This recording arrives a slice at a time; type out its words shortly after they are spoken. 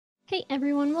Hey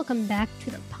everyone, welcome back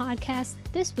to the podcast.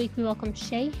 This week we welcome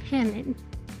Shea Hammond.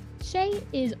 Shea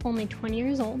is only 20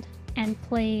 years old and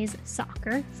plays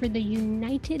soccer for the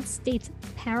United States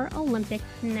Paralympic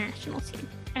National Team.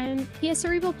 And he has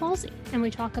cerebral palsy, and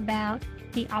we talk about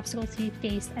the obstacles he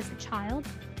faced as a child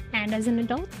and as an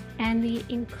adult and the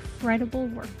incredible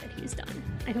work that he's done.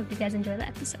 I hope you guys enjoy the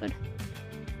episode.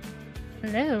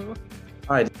 Hello.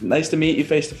 Hi, nice to meet you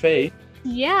face to face.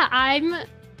 Yeah,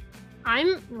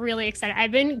 I'm really excited.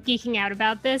 I've been geeking out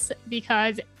about this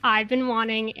because I've been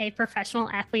wanting a professional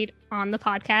athlete on the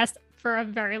podcast for a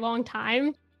very long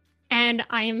time. And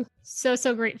I am so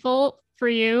grateful for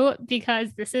you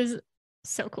because this is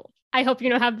so cool. I hope you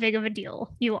know how big of a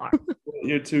deal you are.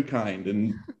 You're too kind,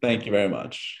 and thank you very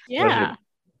much. Yeah. Pleasure.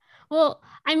 Well,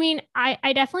 I mean,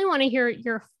 I definitely want to hear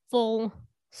your full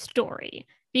story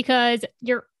because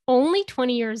you're only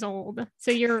 20 years old. So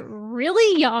you're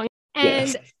really young. And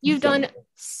Yes. you've done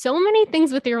so many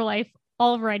things with your life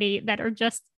already that are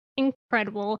just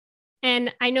incredible.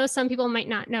 And I know some people might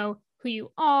not know who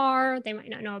you are. They might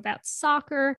not know about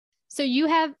soccer. So you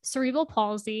have cerebral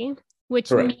palsy, which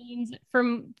Correct. means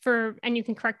and you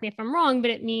can correct me if I'm wrong,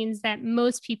 but it means that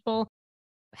most people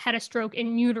had a stroke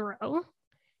in utero.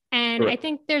 And Correct. I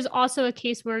think there's also a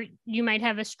case where you might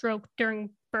have a stroke during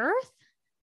birth.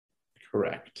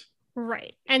 Correct.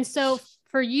 Right. And so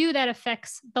for you, that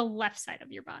affects the left side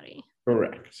of your body.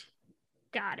 Correct.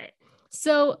 Got it.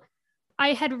 So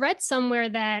I had read somewhere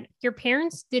that your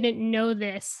parents didn't know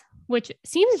this, which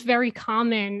seems very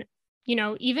common,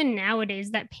 even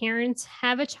nowadays, that parents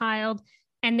have a child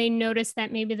and they notice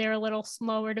that maybe they're a little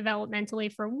slower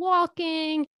developmentally for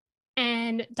walking.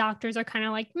 And doctors are kind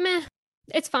of like, meh,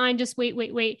 it's fine. Just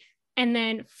wait. And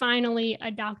then finally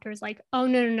a doctor's like, oh,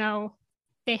 no,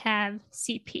 they have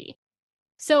CP.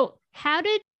 So how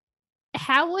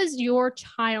was your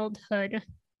childhood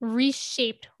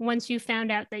reshaped once you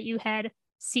found out that you had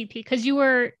CP? Because you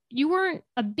weren't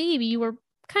a baby, you were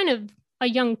kind of a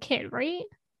young kid, right?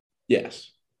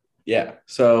 Yes. Yeah.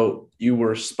 So you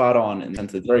were spot on in the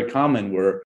sense that it's very common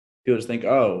where people just think,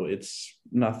 oh, it's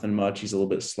nothing much. He's a little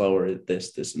bit slower at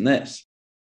this, and this.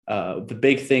 The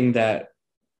big thing that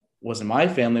was in my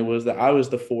family was that I was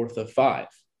the fourth of five.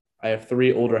 I have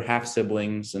three older half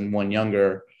siblings and one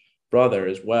younger brother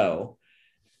as well.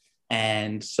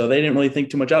 And so they didn't really think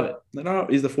too much of it. No,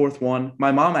 he's the fourth one.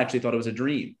 My mom actually thought it was a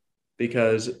dream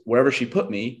because wherever she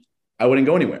put me, I wouldn't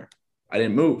go anywhere. I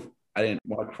didn't move. I didn't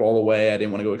want to crawl away. I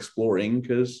didn't want to go exploring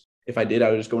because if I did,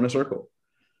 I would just go in a circle.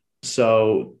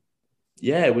 So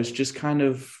yeah, it was just kind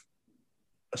of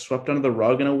swept under the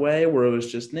rug in a way where it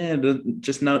was just,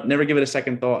 never give it a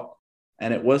second thought.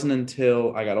 And it wasn't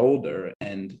until I got older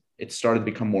and it started to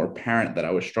become more apparent that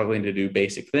I was struggling to do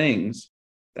basic things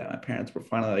that my parents were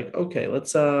finally like, okay,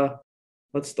 let's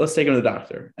take him to the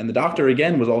doctor. And the doctor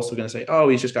again was also going to say, oh,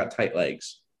 he's just got tight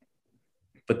legs.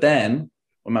 But then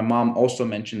when my mom also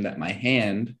mentioned that my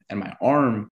hand and my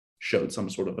arm showed some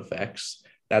sort of effects,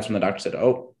 that's when the doctor said,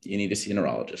 oh, you need to see a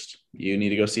neurologist. You need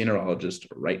to go see a neurologist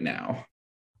right now.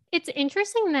 It's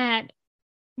interesting that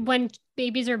when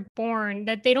babies are born,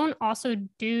 that they don't also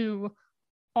do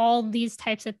all these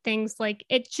types of things. Like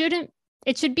it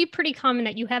should be pretty common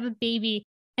that you have a baby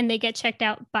and they get checked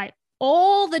out by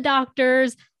all the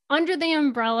doctors under the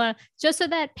umbrella, just so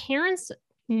that parents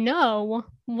know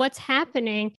what's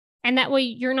happening. And that way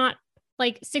you're not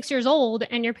like 6 years old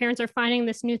and your parents are finding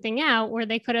this new thing out where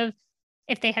they could have,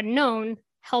 if they had known,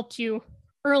 helped you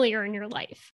earlier in your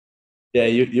life. Yeah,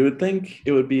 you would think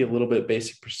it would be a little bit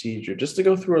basic procedure just to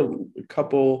go through a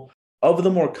couple of the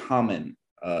more common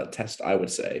tests, I would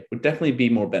say, would definitely be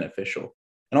more beneficial.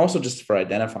 And also just for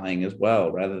identifying as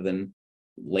well, rather than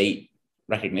late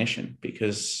recognition,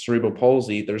 because cerebral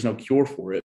palsy, there's no cure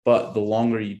for it. But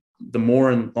the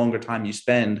more and longer time you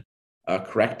spend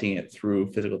correcting it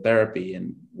through physical therapy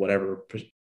and whatever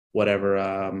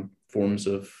forms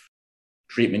of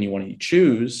treatment you want to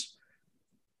choose,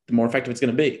 the more effective it's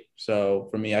going to be. So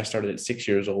for me, I started at 6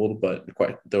 years old, but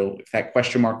that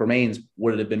question mark remains,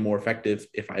 would it have been more effective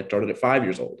if I had started at 5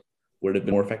 years old? Would it have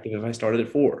been more effective if I started at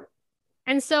 4?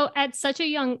 And so at such a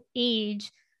young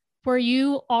age, were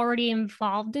you already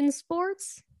involved in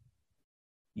sports?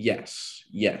 Yes,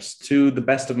 to the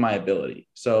best of my ability.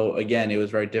 So again, it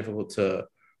was very difficult to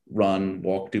run,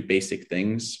 walk, do basic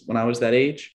things when I was that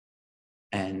age.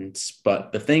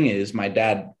 But the thing is, my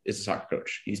dad is a soccer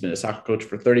coach. He's been a soccer coach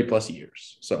for 30 plus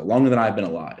years, so longer than I've been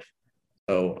alive.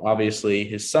 So obviously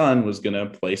his son was going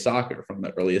to play soccer from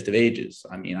the earliest of ages.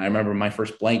 I mean, I remember my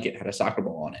first blanket had a soccer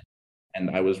ball on it, and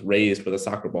I was raised with a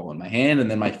soccer ball in my hand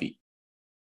and then my feet.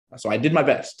 So I did my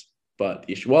best, but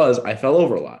the issue was I fell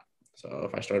over a lot. So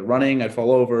if I started running, I'd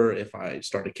fall over. If I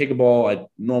started to kick a ball, I'd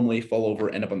normally fall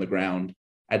over, end up on the ground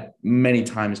at many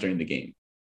times during the game.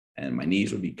 And my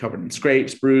knees would be covered in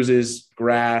scrapes, bruises,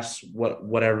 grass,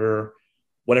 whatever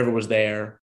was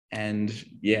there. And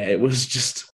yeah, it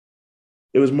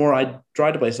was more, I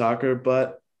tried to play soccer,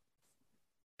 but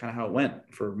kind of how it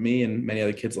went for me and many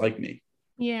other kids like me.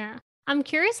 Yeah. I'm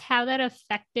curious how that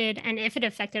affected, and if it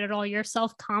affected at all, your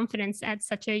self-confidence at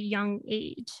such a young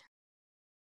age.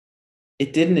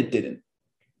 It didn't.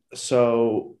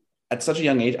 So at such a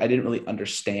young age, I didn't really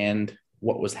understand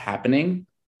what was happening.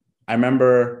 I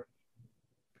remember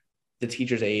the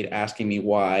teacher's aide asking me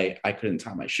why I couldn't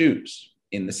tie my shoes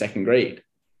in the second grade.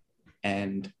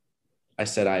 And I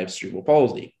said, I have cerebral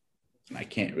palsy. And I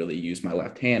can't really use my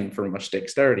left hand for much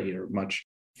dexterity or much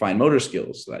fine motor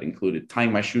skills. So that included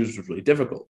tying my shoes was really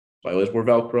difficult. So I always wore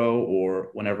Velcro, or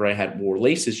whenever I wore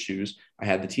laces shoes, I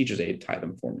had the teacher's aide tie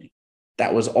them for me.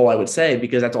 That was all I would say,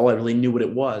 because that's all I really knew what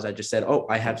it was. I just said, oh,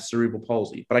 I have cerebral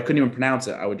palsy, but I couldn't even pronounce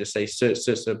it. I would just say,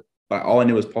 but all I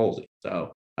knew was palsy.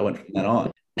 So I went from that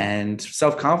on. And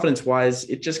self-confidence wise,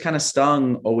 it just kind of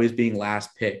stung, always being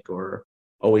last pick or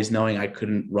always knowing I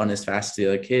couldn't run as fast as the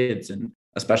other kids. And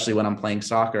especially when I'm playing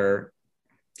soccer,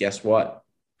 guess what?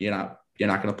 You're not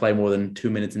going to play more than 2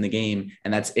 minutes in the game.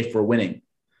 And that's if we're winning.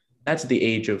 That's at the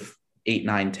age of 8,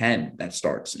 9, 10 that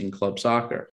starts in club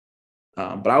soccer.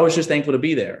 But I was just thankful to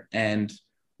be there. And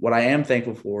what I am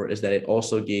thankful for is that it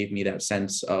also gave me that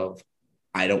sense of,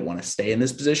 I don't want to stay in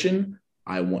this position.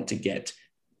 I want to get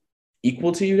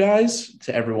equal to you guys,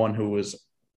 to everyone who was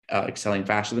excelling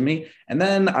faster than me. And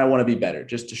then I want to be better,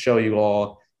 just to show you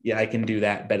all, yeah, I can do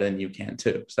that better than you can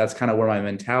too. So that's kind of where my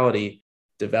mentality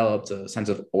developed, a sense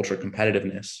of ultra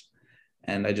competitiveness.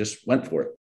 And I just went for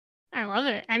it. I love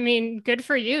it. I mean, good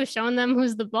for you showing them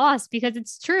who's the boss, because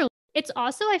it's true. It's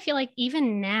also, I feel like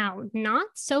even now, not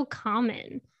so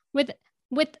common with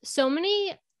so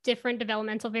many different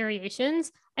developmental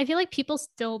variations. I feel like people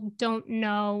still don't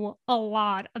know a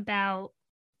lot about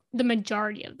the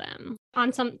majority of them.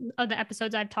 On some of the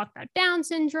episodes, I've talked about Down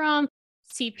syndrome,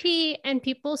 CP, and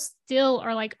people still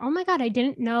are like, oh my God, I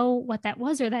didn't know what that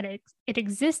was, or that it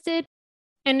existed.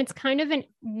 And it's kind of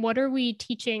what are we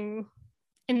teaching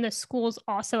in the schools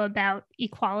also about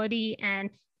equality and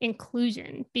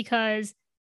inclusion? Because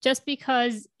just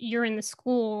because you're in the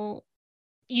school,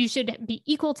 you should be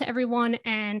equal to everyone,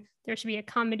 and there should be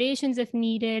accommodations if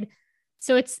needed.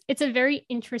 So it's a very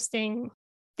interesting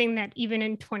thing that even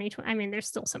in 2020, I mean, there's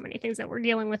still so many things that we're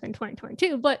dealing with in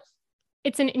 2022, but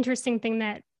it's an interesting thing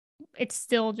that it's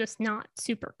still just not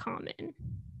super common.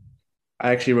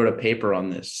 I actually wrote a paper on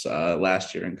this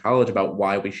last year in college about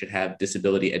why we should have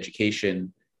disability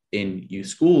education in youth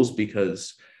schools,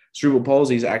 because cerebral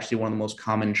palsy is actually one of the most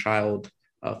common child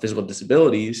physical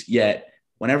disabilities. Yet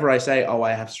whenever I say, oh,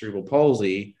 I have cerebral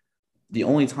palsy, the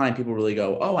only time people really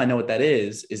go, oh, I know what that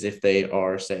is if they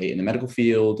are, say, in the medical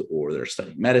field, or they're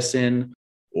studying medicine,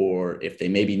 or if they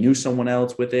maybe knew someone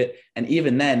else with it. And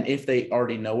even then, if they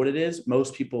already know what it is,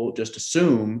 most people just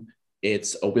assume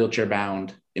it's a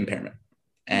wheelchair-bound impairment.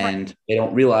 And they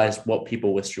don't realize what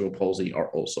people with cerebral palsy are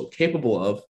also capable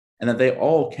of, and that they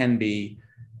all can be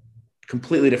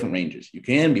completely different ranges. You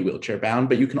can be wheelchair-bound,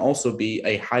 but you can also be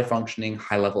a high-functioning,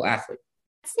 high-level athlete.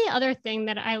 That's the other thing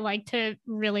that I like to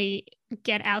really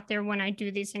get out there when I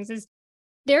do these things is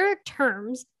there are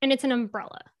terms, and it's an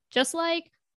umbrella, just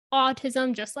like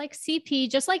autism, just like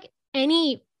CP, just like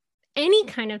any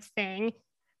kind of thing.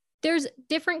 There's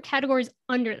different categories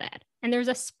under that, and there's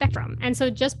a spectrum. And so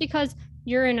just because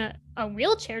you're in a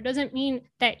wheelchair doesn't mean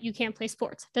that you can't play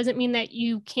sports, doesn't mean that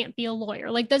you can't be a lawyer,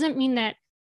 like doesn't mean that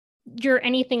you're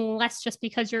anything less just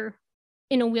because you're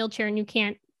in a wheelchair and you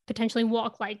can't potentially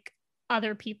walk like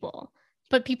other people.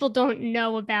 But people don't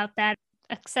know about that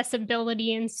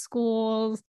accessibility in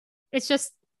schools. It's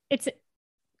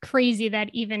crazy that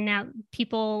even now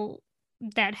people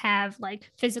that have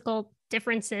like physical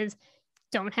differences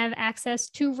don't have access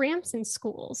to ramps in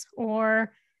schools,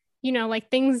 or, you know,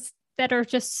 like things that are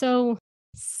just so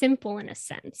simple in a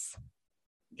sense.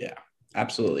 Yeah,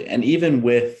 absolutely. And even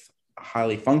with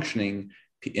highly functioning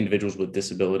individuals with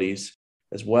disabilities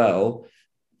as well,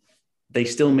 they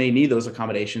still may need those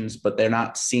accommodations, but they're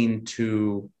not seen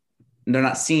to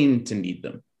need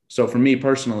them. So for me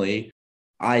personally,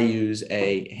 I use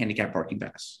a handicap parking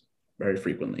pass very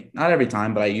frequently. Not every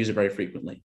time, but I use it very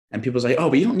frequently. And people say, oh,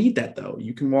 but you don't need that though.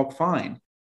 You can walk fine.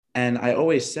 And I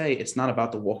always say it's not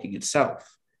about the walking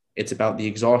itself. It's about the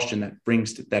exhaustion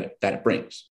that it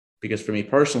brings. Because for me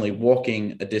personally,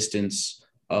 walking a distance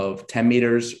of 10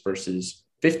 meters versus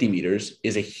 50 meters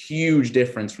is a huge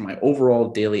difference for my overall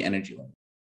daily energy level.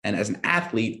 And as an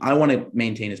athlete, I want to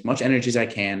maintain as much energy as I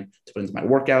can to put into my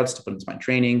workouts, to put into my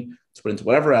training, to put into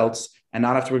whatever else, and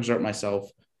not have to exert myself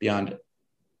beyond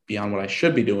what I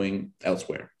should be doing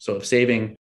elsewhere. So if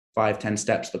saving 5-10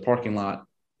 steps to the parking lot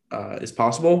is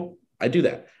possible, I do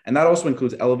that. And that also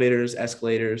includes elevators,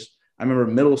 escalators. I remember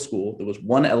middle school, there was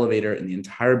one elevator in the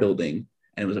entire building,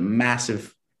 and it was a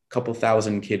massive couple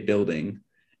thousand kid building.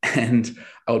 And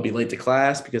I would be late to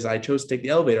class because I chose to take the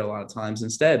elevator a lot of times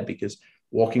instead, because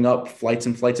walking up flights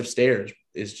and flights of stairs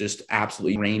is just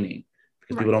absolutely draining,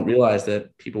 because people don't realize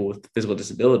that people with physical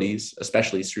disabilities,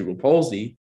 especially cerebral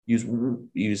palsy, use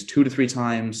 2 to 3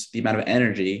 times the amount of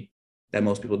energy that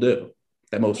most people do,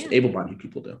 that most able-bodied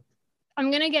people do.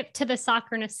 I'm going to get to the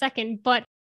soccer in a second, but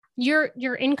you're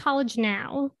in college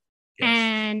now. Yes.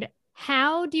 And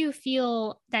how do you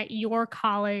feel that your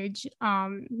college,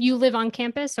 you live on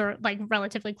campus or like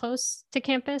relatively close to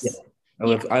campus?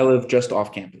 Yeah. I live just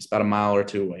off campus, about a mile or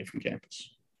 2 away from campus.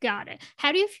 Got it.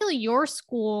 How do you feel your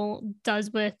school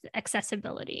does with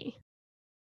accessibility?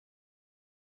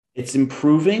 It's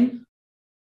improving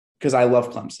because I love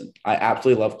Clemson. I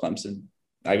absolutely love Clemson.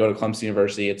 I go to Clemson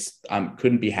University.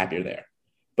 Couldn't be happier there.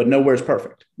 But nowhere is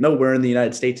perfect. Nowhere in the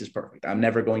United States is perfect. I'm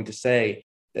never going to say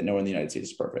that nowhere in the United States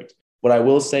is perfect. What I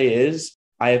will say is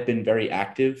I have been very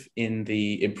active in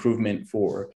the improvement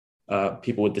for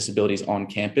people with disabilities on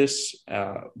campus.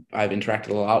 I've interacted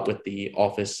a lot with the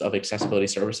Office of Accessibility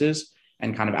Services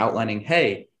and kind of outlining,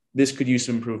 hey, this could use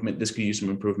some improvement, this could use some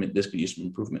improvement, this could use some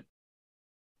improvement.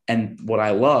 And what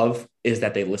I love is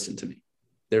that they listen to me.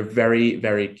 They're very,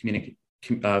 very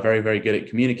very good at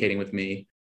communicating with me.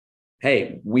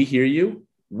 Hey, we hear you.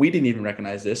 We didn't even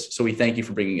recognize this, so we thank you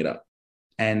for bringing it up.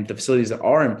 And the facilities that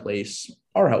are in place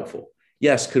are helpful.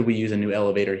 Yes, could we use a new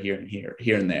elevator here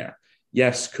and there?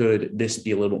 Yes, could this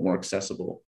be a little bit more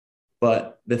accessible?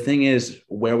 But the thing is,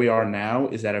 where we are now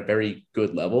is at a very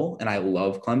good level, and I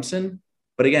love Clemson.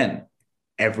 But again,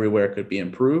 everywhere could be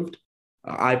improved.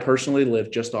 I personally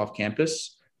live just off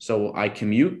campus, so I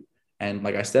commute. And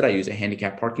like I said, I use a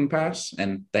handicap parking pass.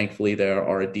 And thankfully, there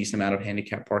are a decent amount of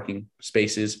handicap parking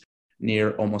spaces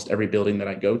near almost every building that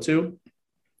I go to.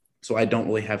 So I don't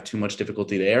really have too much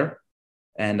difficulty there.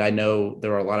 And I know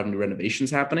there are a lot of new renovations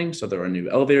happening. So there are new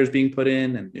elevators being put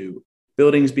in and new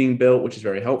buildings being built, which is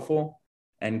very helpful.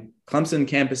 And Clemson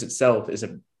campus itself is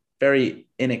a very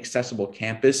inaccessible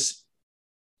campus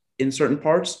in certain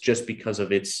parts just because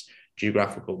of its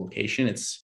geographical location.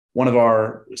 It's one of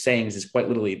our sayings is quite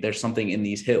literally, there's something in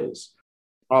these hills.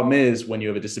 Problem is, when you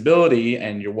have a disability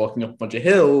and you're walking up a bunch of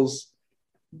hills,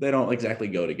 they don't exactly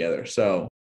go together. So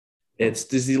it's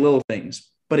these little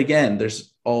things. But again,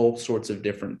 there's all sorts of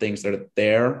different things that are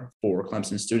there for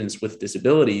Clemson students with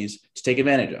disabilities to take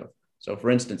advantage of. So for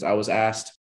instance, I was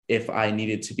asked if I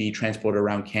needed to be transported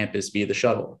around campus via the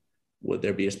shuttle. Would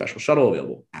there be a special shuttle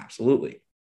available? Absolutely.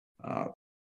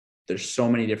 There's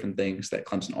so many different things that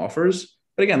Clemson offers.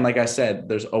 But again, like I said,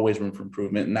 there's always room for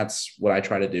improvement. And that's what I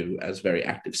try to do as a very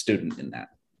active student in that.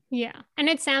 Yeah. And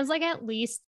it sounds like at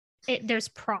least there's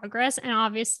progress. And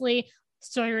obviously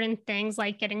certain things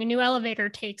like getting a new elevator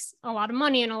takes a lot of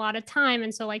money and a lot of time.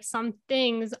 And so like some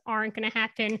things aren't going to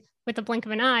happen with the blink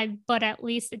of an eye, but at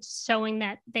least it's showing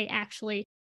that they actually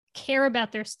care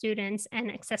about their students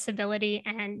and accessibility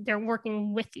and they're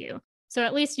working with you. So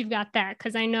at least you've got that.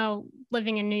 Because I know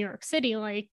living in New York City,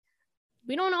 like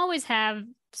we don't always have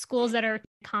schools that are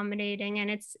accommodating,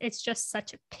 and it's just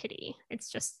such a pity.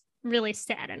 It's just really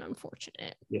sad and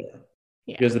unfortunate. Yeah.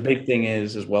 Because the big thing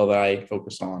is as well that I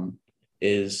focus on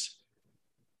is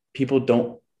people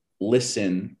don't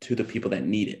listen to the people that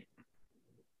need it.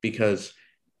 Because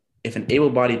if an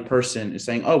able-bodied person is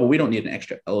saying, oh, well, we don't need an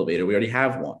extra elevator, we already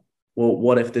have one. Well,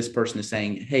 what if this person is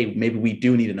saying, hey, maybe we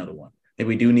do need another one? Maybe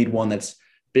we do need one that's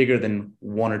bigger than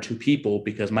 1 or 2 people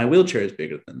because my wheelchair is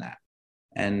bigger than that.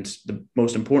 And the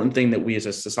most important thing that we as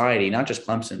a society, not just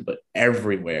Clemson, but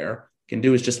everywhere can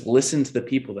do is just listen to the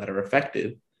people that are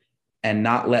affected and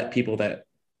not let people that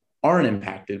aren't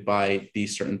impacted by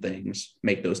these certain things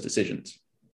make those decisions.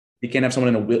 You can't have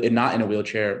someone not in a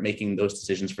wheelchair making those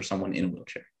decisions for someone in a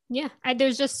wheelchair. Yeah,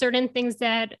 there's just certain things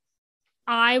that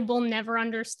I will never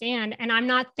understand. And I'm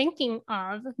not thinking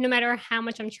of, no matter how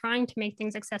much I'm trying to make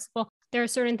things accessible, there are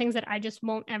certain things that I just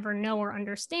won't ever know or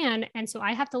understand. And so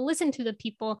I have to listen to the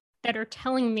people that are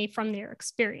telling me from their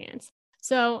experience.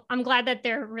 So I'm glad that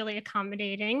they're really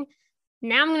accommodating.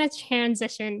 Now I'm going to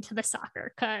transition to the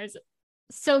soccer because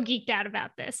so geeked out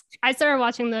about this. I started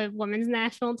watching the women's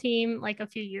national team like a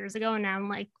few years ago, and now I'm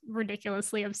like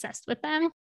ridiculously obsessed with them.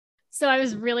 So I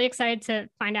was really excited to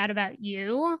find out about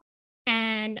you.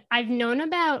 And I've known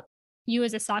about you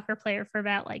as a soccer player for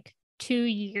about like 2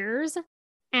 years,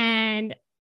 and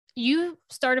you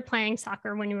started playing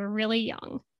soccer when you were really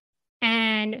young.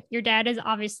 And your dad is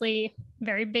obviously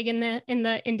very big in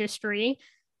the industry.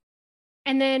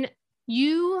 And then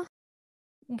you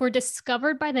were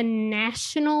discovered by the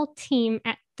national team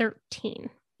at 13.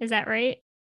 Is that right?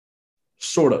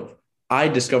 Sort of. I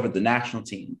discovered the national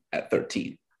team at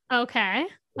 13. Okay.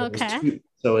 Okay.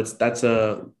 So that's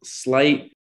a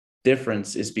slight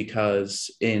difference, is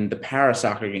because in the para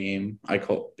soccer game,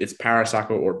 it's para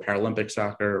soccer or Paralympic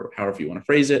soccer, or however you want to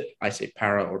phrase it. I say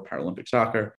para or Paralympic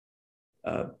soccer.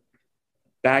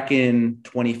 Back in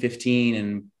 2015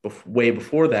 and way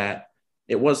before that,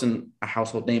 it wasn't a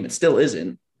household name. It still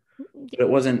isn't, but it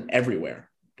wasn't everywhere.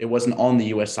 It wasn't on the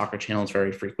US soccer channels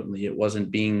very frequently. It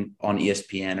wasn't being on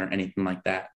ESPN or anything like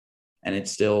that. And it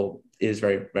still is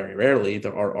very, very rarely.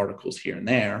 There are articles here and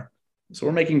there. So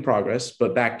we're making progress.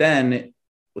 But back then,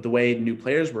 with the way new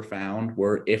players were found,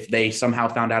 were if they somehow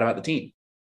found out about the team.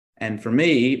 And for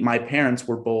me, my parents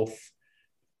were both,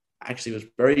 actually, it was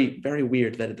very, very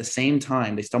weird that at the same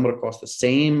time, they stumbled across the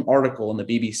same article in the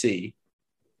BBC.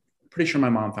 Pretty sure my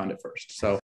mom found it first.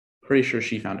 So pretty sure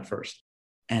she found it first.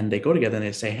 And they go together and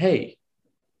they say, hey,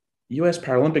 US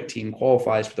Paralympic team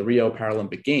qualifies for the Rio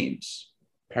Paralympic Games.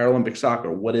 Paralympic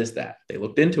soccer, what is that? They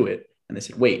looked into it and they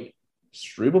said, wait,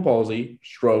 cerebral palsy,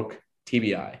 stroke,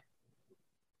 TBI.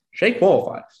 Shea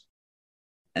qualifies.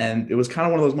 And it was kind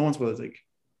of one of those moments where it's like,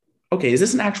 okay, is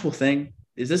this an actual thing?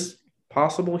 Is this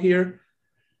possible here?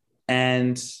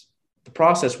 And the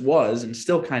process was, and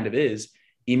still kind of is,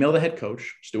 email the head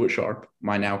coach, Stuart Sharp,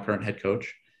 my now current head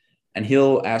coach, and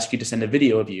he'll ask you to send a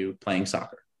video of you playing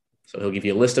soccer. So he'll give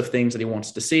you a list of things that he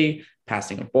wants to see: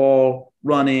 passing a ball,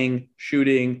 running,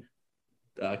 shooting,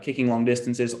 kicking long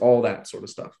distances, all that sort of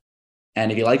stuff.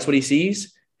 And if he likes what he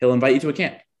sees, he'll invite you to a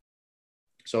camp.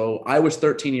 So I was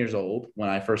 13 years old when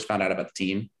I first found out about the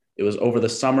team. It was over the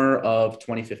summer of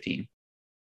 2015.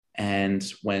 And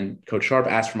when Coach Sharp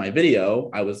asked for my video,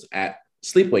 I was at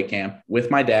sleepaway camp with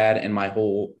my dad and my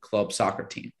whole club soccer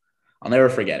team. I'll never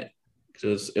forget it,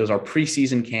 because it was our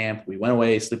preseason camp. We went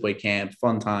away, sleepaway camp,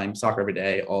 fun time, soccer every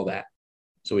day, all that.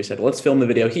 So we said, let's film the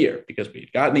video here, because we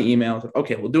had gotten the email. Said,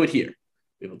 okay, we'll do it here.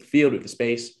 We have the field, we have the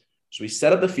space. So we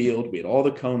set up the field. We had all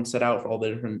the cones set out for all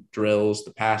the different drills,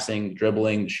 the passing, the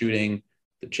dribbling, the shooting,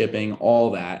 the chipping,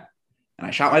 all that. And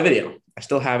I shot my video. I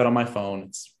still have it on my phone.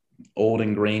 It's old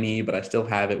and grainy, but I still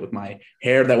have it with my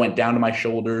hair that went down to my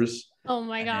shoulders. Oh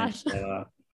my gosh. And,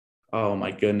 oh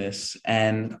my goodness.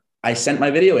 And I sent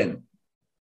my video in.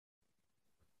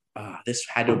 This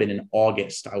had to have been in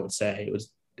August, I would say. It was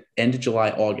end of July,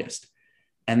 August.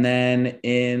 And then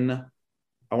in,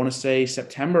 I want to say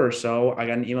September or so, I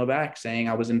got an email back saying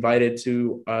I was invited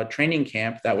to a training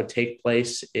camp that would take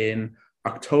place in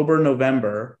October,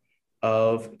 November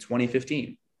of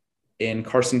 2015 in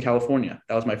Carson, California.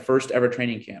 That was my first ever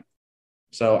training camp.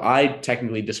 So I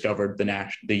technically discovered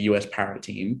the US Para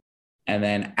team. And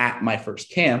then at my first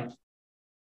camp,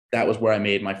 that was where I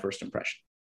made my first impression.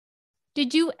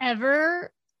 Did you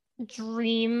ever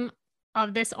dream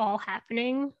of this all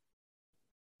happening?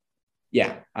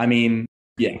 Yeah. I mean,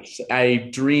 yes, I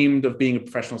dreamed of being a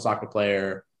professional soccer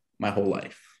player my whole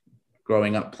life.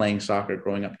 Growing up playing soccer,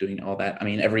 growing up doing all that. I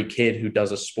mean, every kid who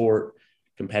does a sport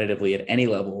competitively at any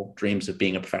level dreams of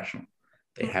being a professional.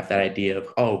 They have that idea of,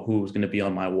 oh, who's going to be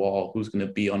on my wall? Who's going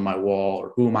to be on my wall?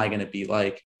 Or who am I going to be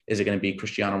like? Is it going to be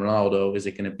Cristiano Ronaldo? Is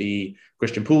it going to be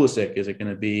Christian Pulisic? Is it going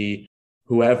to be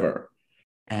whoever?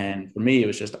 And for me, it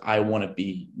was just, I want to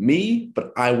be me,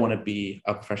 but I want to be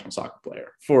a professional soccer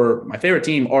player. For my favorite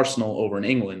team, Arsenal over in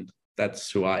England, that's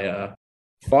who I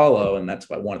follow, and that's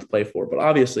who I wanted to play for. But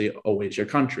obviously, always your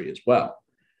country as well.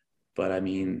 But I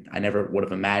mean, I never would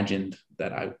have imagined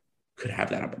that I could have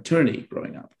that opportunity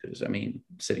growing up, because I mean,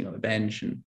 sitting on the bench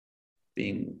and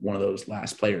being one of those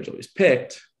last players always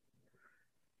picked.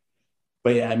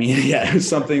 But yeah, I mean, yeah, it was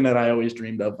something that I always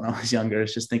dreamed of when I was younger.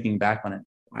 It's just thinking back on it.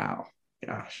 Wow.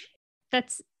 Gosh.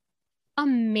 That's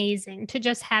amazing to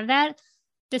just have that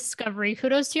discovery.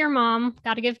 Kudos to your mom.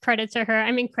 Got to give credit to her.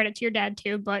 I mean, credit to your dad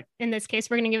too, but in this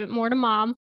case, we're going to give it more to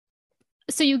mom.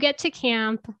 So you get to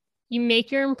camp, you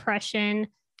make your impression.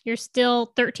 You're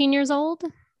still 13 years old.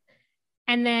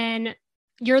 And then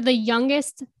you're the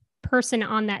youngest person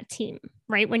on that team,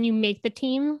 right? When you make the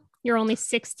team, you're only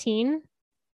 16.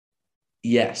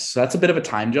 Yes. So that's a bit of a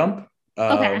time jump.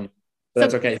 Okay. But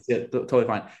that's okay. Yeah, totally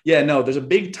fine. Yeah, no, there's a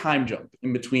big time jump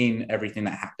in between everything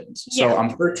that happens. So Yeah.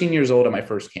 I'm 13 years old at my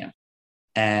first camp,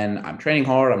 and I'm training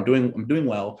hard. I'm doing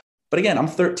well. But again, I'm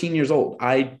 13 years old.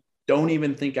 I don't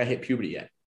even think I hit puberty yet,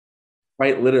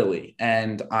 quite literally.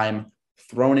 And I'm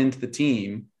thrown into the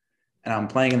team. and I'm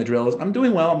playing in the drills. I'm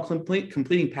doing well. I'm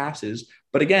completing passes.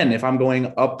 But again, if I'm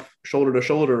going up shoulder to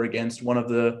shoulder against one of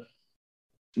the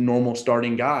normal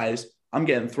starting guys, I'm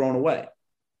getting thrown away.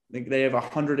 I think they have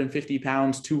 150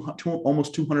 pounds,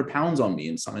 almost 200 pounds on me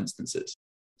in some instances.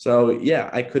 So yeah,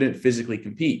 I couldn't physically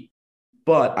compete,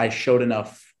 but I showed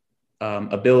enough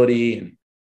ability and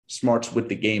smarts with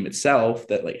the game itself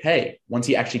that like, hey, once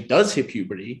he actually does hit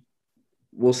puberty,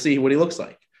 we'll see what he looks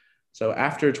like. So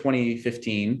after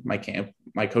 2015, my camp,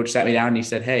 my coach sat me down and he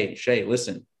said, hey, Shea,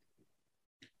 listen,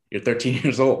 you're 13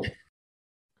 years old.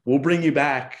 We'll bring you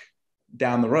back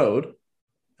down the road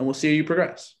and we'll see how you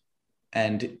progress.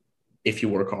 And if you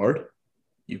work hard,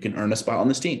 you can earn a spot on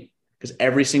this team, because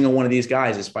every single one of these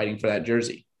guys is fighting for that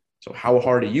jersey. So how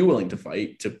hard are you willing to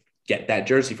fight to get that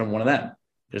jersey from one of them?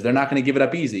 Because they're not going to give it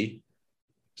up easy.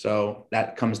 So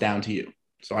that comes down to you.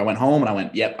 So I went home and I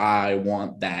went, yep, I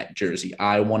want that jersey.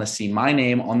 I want to see my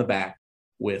name on the back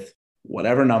with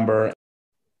whatever number.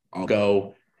 I'll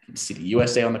go and see the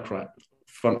USA on the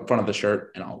front of the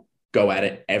shirt, and I'll go at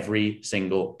it every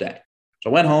single day. So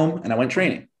I went home and I went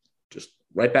training, just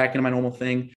right back into my normal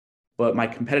thing. But my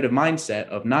competitive mindset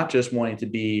of not just wanting to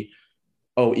be,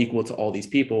 equal to all these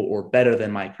people or better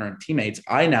than my current teammates,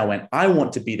 I now went, I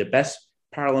want to be the best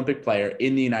Paralympic player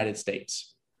in the United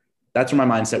States. That's where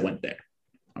my mindset went there.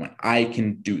 I went, I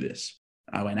can do this.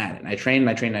 I went at it. And I trained and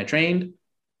I trained and I trained.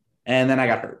 And then I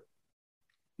got hurt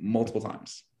multiple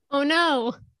times. Oh,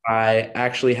 no. I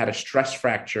actually had a stress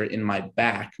fracture in my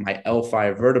back, my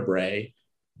L5 vertebrae,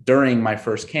 during my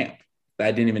first camp that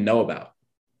I didn't even know about.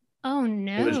 Oh,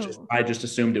 no. I just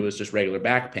assumed it was just regular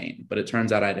back pain, but it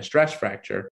turns out I had a stress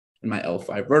fracture in my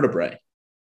L5 vertebrae.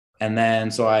 And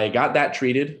then, so I got that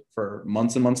treated for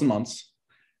months and months and months.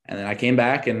 And then I came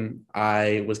back and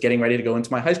I was getting ready to go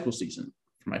into my high school season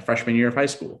for my freshman year of high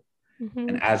school. Mm-hmm.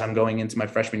 And as I'm going into my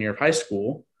freshman year of high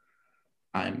school,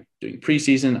 I'm doing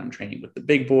preseason, I'm training with the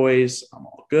big boys, I'm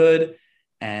all good.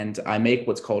 And I make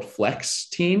what's called flex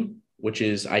team, which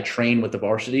is I train with the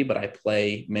varsity, but I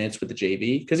play minutes with the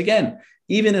JV. Because again,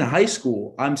 even in high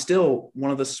school, I'm still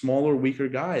one of the smaller, weaker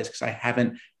guys because I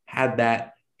haven't had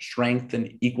that strength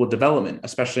and equal development,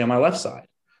 especially on my left side.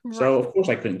 Right. So of course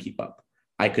I couldn't keep up.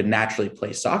 I could naturally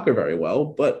play soccer very well,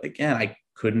 but again, I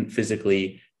couldn't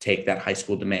physically take that high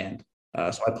school demand.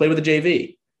 So I played with the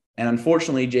JV. And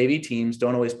unfortunately, JV teams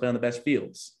don't always play on the best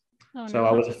fields. Oh, so no.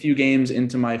 I was a few games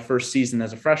into my first season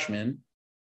as a freshman,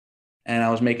 and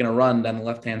I was making a run down the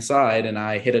left-hand side, and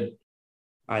I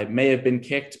may have been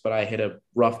kicked, but I hit a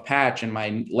rough patch, and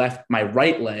my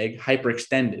right leg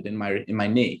hyperextended in my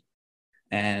knee.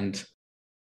 And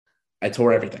I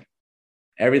tore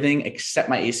everything except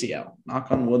my ACL. Knock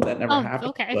on wood, that never happened.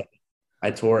 Okay. But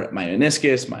I tore my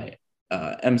meniscus, my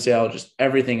MCL, just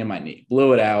everything in my knee,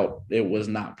 blew it out. It was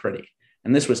not pretty.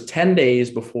 And this was 10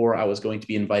 days before I was going to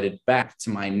be invited back to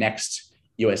my next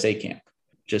USA camp,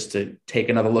 just to take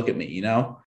another look at me,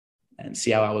 and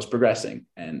see how I was progressing.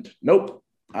 And nope,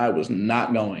 I was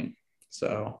not going.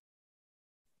 So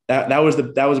that was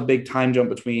a big time jump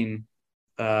between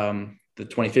the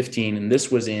 2015 and this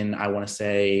was in, I want to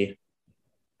say,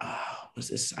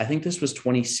 I think this was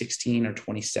 2016 or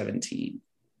 2017.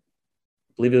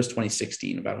 I believe it was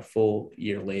 2016, about a full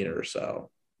year later or so.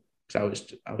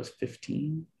 Because I was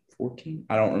 15, 14.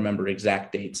 I don't remember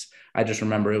exact dates. I just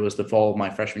remember it was the fall of my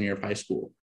freshman year of high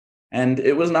school. And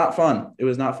it was not fun.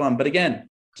 But again,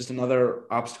 just another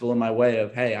obstacle in my way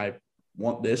of, hey, I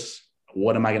want this.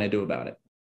 What am I going to do about it?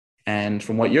 And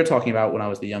from what you're talking about, when I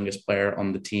was the youngest player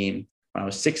on the team, when I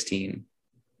was 16,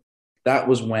 that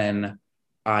was when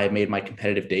I made my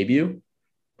competitive debut.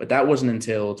 But that wasn't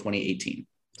until 2018.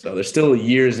 So there's still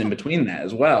years in between that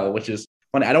as well, which is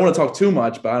funny. I don't want to talk too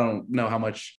much, but I don't know how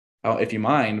much, if you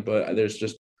mind, but there's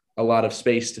just a lot of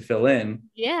space to fill in.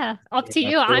 Yeah, up to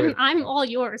you. I'm all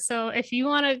yours. So if you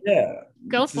want to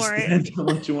go for it.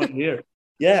 What you want to hear.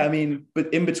 Yeah, I mean,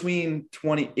 but in between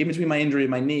my injury of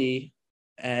my knee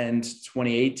and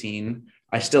 2018,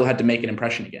 I still had to make an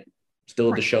impression again,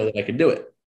 still to show that I could do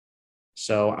it.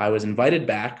 So I was invited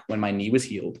back when my knee was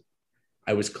healed.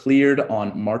 I was cleared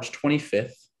on March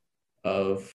 25th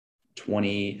of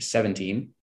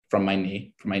 2017 from my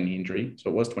knee injury.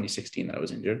 So it was 2016 that I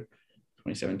was injured.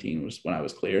 2017 was when I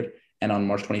was cleared. And on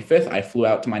March 25th, I flew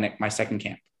out to my second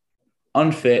camp.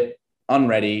 Unfit,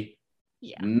 unready,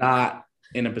 not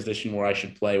in a position where I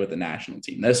should play with the national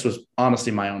team. This was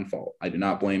honestly my own fault. I do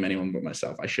not blame anyone but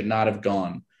myself. I should not have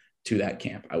gone to that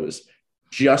camp. I was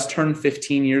just turned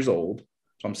 15 years old.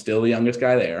 So I'm still the youngest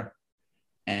guy there.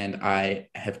 And I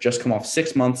have just come off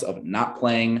 6 months of not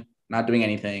playing, not doing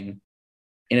anything,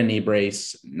 in a knee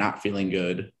brace, not feeling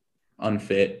good,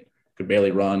 unfit, could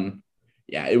barely run.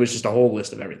 Yeah, it was just a whole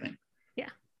list of everything. Yeah.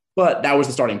 But that was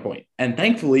the starting point. And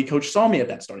thankfully, coach saw me at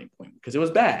that starting point because it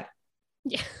was bad.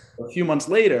 Yeah. A few months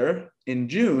later, in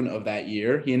June of that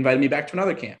year, he invited me back to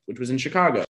another camp, which was in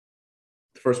Chicago.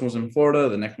 The first one was in Florida.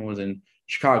 The next one was in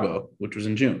Chicago, which was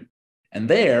in June. And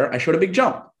there, I showed a big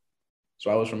jump. So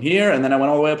I was from here, and then I went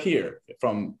all the way up here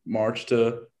from March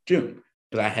to June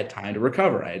because I had time to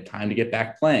recover. I had time to get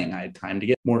back playing. I had time to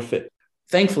get more fit.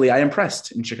 Thankfully, I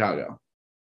impressed in Chicago.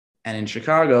 And in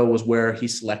Chicago was where he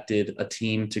selected a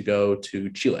team to go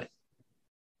to Chile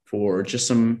for just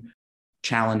some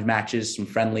challenge matches, some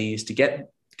friendlies, to get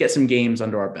some games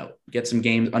under our belt, get some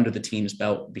games under the team's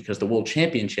belt, because the World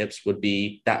Championships would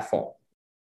be that fall.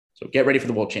 So get ready for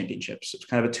the World Championships. It's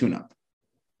kind of a tune-up.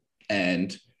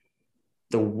 And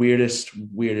the weirdest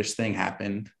thing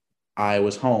happened. I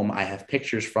was home. I have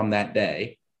pictures from that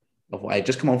day of I had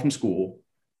just come home from school.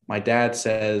 My dad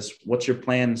says, "What's your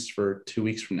plans for 2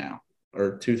 weeks from now,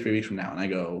 or 2-3 weeks from now?" And I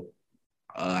go,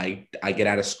 I get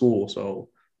out of school, so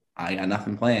I got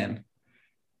nothing planned.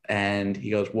 And he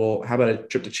goes, "Well, how about a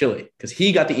trip to Chile?" Because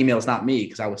he got the emails, not me,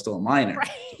 because I was still a minor. Right.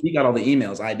 He got all the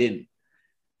emails. I didn't.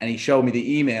 And he showed me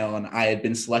the email, and I had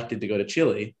been selected to go to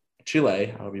Chile,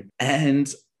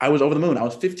 and I was over the moon. I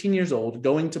was 15 years old,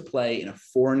 going to play in a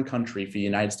foreign country for the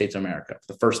United States of America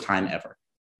for the first time ever.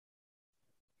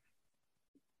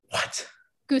 What?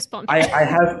 Goosebumps.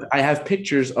 I have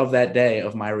pictures of that day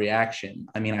of my reaction.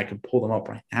 I mean, I could pull them up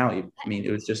right now. I mean,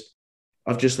 it was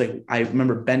just like, I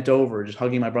remember bent over, just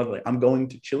hugging my brother, like, I'm going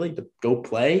to Chile to go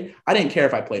play. I didn't care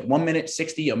if I played 1 minute,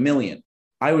 60, a million.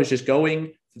 I was just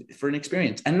going for an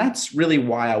experience. And that's really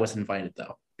why I was invited,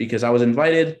 though, because I was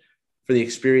invited for the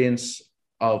experience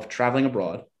of traveling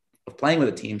abroad, of playing with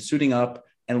a team, suiting up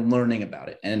and learning about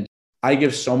it. And I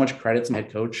give so much credit to my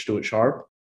head coach, Stuart Sharp,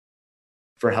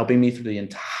 for helping me through the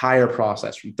entire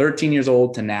process from 13 years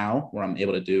old to now, where I'm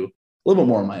able to do a little bit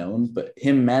more on my own, but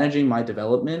him managing my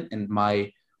development and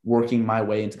my working my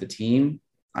way into the team.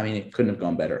 I mean, it couldn't have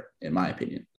gone better, in my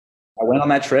opinion. I went on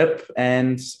that trip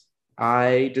and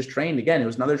I just trained again. It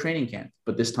was another training camp,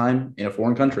 but this time in a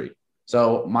foreign country.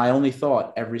 So my only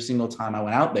thought every single time I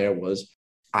went out there was,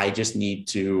 I just need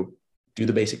to do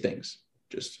the basic things.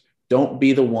 Just don't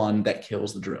be the one that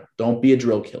kills the drill. Don't be a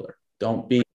drill killer. Don't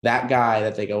be that guy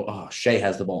that they go, "Oh, Shea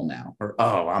has the ball now," or,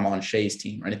 "Oh, I'm on Shea's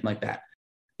team," or anything like that.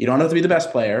 You don't have to be the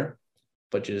best player,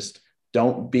 but just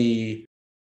don't be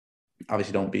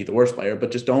the worst player,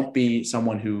 but just don't be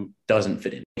someone who doesn't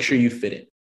fit in. Make sure you fit in.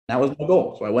 That was my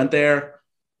goal. So I went there.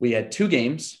 We had 2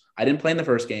 games. I didn't play in the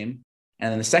first game.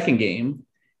 And then the second game,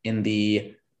 in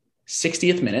the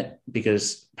 60th minute,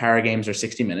 because para games are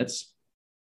 60 minutes,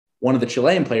 one of the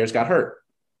Chilean players got hurt.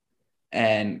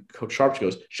 And Coach Sharp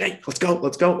goes, "Shea, let's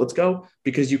go.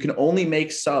 Because you can only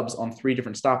make subs on 3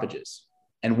 different stoppages.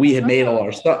 And we had made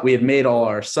all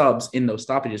our subs in those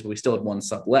stoppages, but we still had 1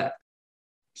 sub left.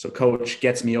 So coach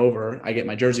gets me over. I get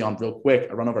my jersey on real quick.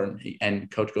 I run over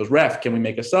and coach goes, "Ref, can we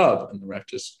make a sub?" And the ref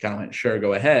just kind of went, "Sure,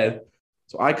 go ahead."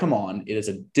 So I come on. It is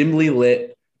a dimly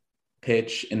lit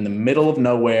pitch in the middle of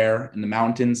nowhere in the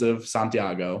mountains of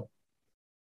Santiago.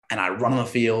 And I run on the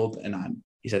field, and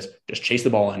he says, "Just chase the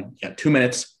ball in. You got 2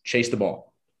 minutes, chase the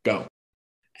ball, go."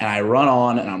 And I run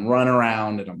on, and I'm running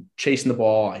around, and I'm chasing the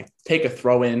ball. I take a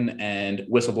throw in, and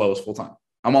whistle blows full time.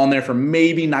 I'm on there for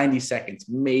maybe 90 seconds.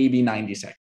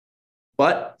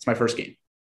 But it's my first game.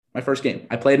 I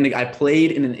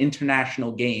played in an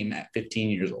international game at 15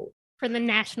 years old. For the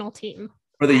national team.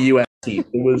 For the US team.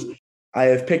 I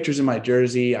have pictures in my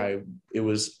jersey. It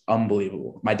was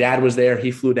unbelievable. My dad was there.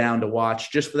 He flew down to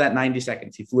watch just for that 90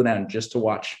 seconds. He flew down just to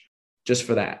watch, just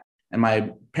for that. And my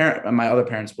other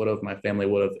parents my family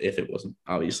would have, if it wasn't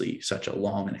obviously such a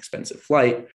long and expensive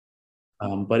flight.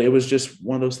 But it was just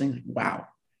one of those things, like, wow.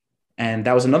 And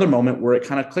that was another moment where it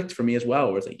kind of clicked for me as well,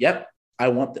 where it's like, yep, I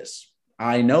want this.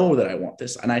 I know that I want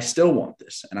this, and I still want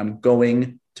this, and I'm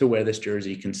going to wear this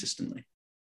jersey consistently.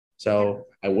 So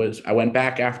I went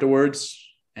back afterwards,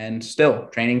 and still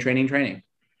training.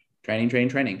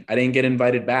 I didn't get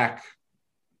invited back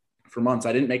for months.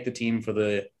 I didn't make the team for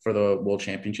the World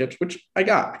Championships, which I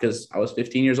got because I was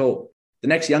 15 years old. The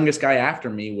next youngest guy after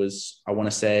me was, I want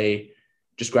to say,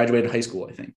 just graduated high school,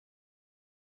 I think.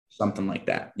 Something like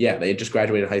that. Yeah, they had just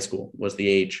graduated high school was the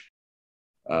age.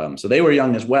 So they were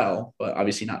young as well, but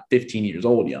obviously not 15 years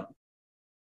old young.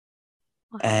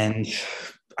 And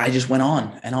I just went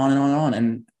on and on and on and on.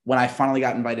 And when I finally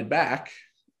got invited back,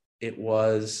 it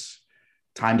was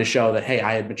time to show that, hey,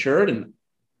 I had matured and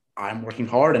I'm working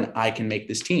hard and I can make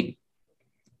this team.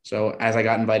 So as I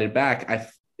got invited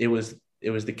back, it was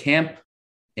the camp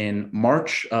in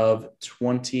March of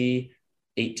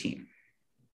 2018.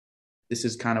 this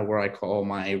is kind of where I call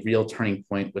my real turning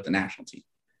point with the national team.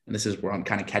 And this is where I'm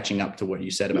kind of catching up to what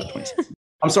you said about 2016.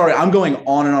 I'm sorry, I'm going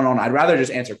on and on and on. I'd rather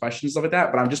just answer questions and stuff like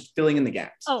that, but I'm just filling in the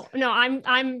gaps. Oh no,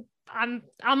 I'm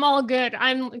all good.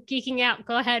 I'm geeking out.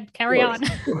 Go ahead, carry on.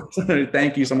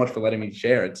 Thank you so much for letting me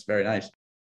share. It's very nice.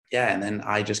 Yeah, and then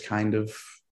I just kind of,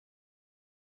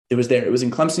 it was there. It was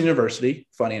in Clemson University,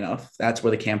 funny enough. That's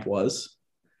where the camp was.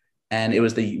 And it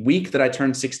was the week that I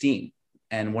turned 16.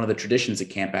 And one of the traditions at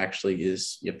camp actually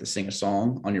is you have to sing a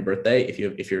song on your birthday if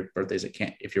your birthday's at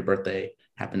camp, if your birthday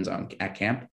happens at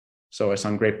camp. So I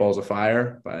sung Great Balls of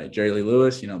Fire by Jerry Lee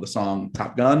Lewis, you know, the song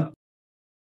Top Gun.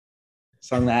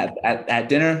 Sung that at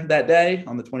dinner that day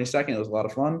on the 22nd. It was a lot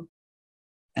of fun.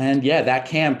 And yeah, that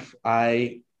camp,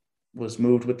 I was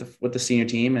moved with the senior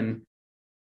team, and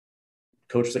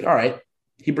coach was like, all right,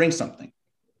 he brings something.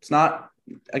 It's not,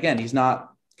 again, he's not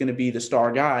going to be the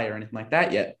star guy or anything like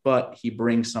that yet, but he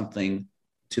brings something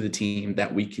to the team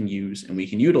that we can use and we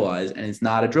can utilize. And it's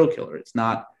not a drill killer. It's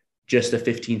not just a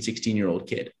 15, 16-year-old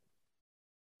kid.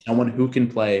 Someone who can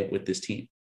play with this team.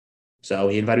 So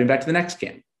he invited me back to the next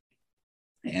camp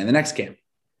and the next camp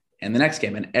and the next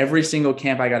camp. And every single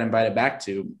camp I got invited back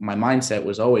to, my mindset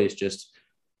was always just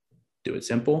do it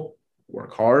simple,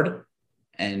 work hard,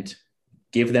 and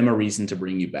give them a reason to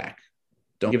bring you back.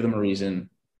 Don't give them a reason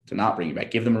to not bring you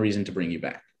back. Give them a reason to bring you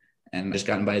back. And I just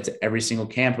got invited to every single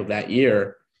camp of that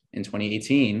year in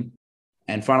 2018.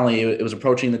 And finally, it was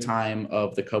approaching the time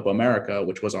of the Copa America,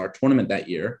 which was our tournament that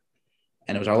year.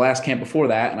 And it was our last camp before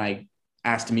that. And I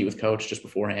asked to meet with coach just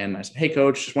beforehand. I said, hey,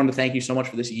 coach, just wanted to thank you so much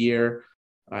for this year.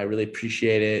 I really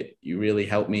appreciate it. You really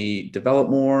helped me develop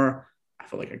more. I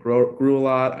felt like I grew a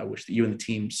lot. I wish that you and the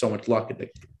team so much luck at the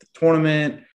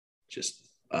tournament. Just,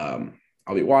 I'll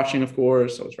be watching, of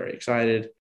course. I was very excited.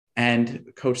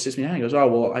 And coach sits me down. He goes, oh,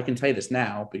 well, I can tell you this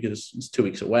now because it's 2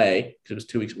 weeks away. Because it was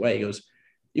 2 weeks away. He goes,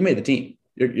 you made the team.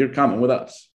 You're coming with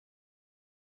us.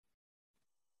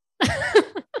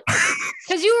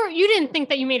 Because you didn't think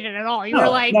that you made it at all. You were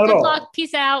like, good luck,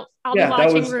 peace out. I'll be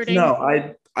watching, rooting. No,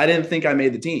 I didn't think I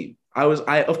made the team.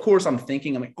 Of course, I'm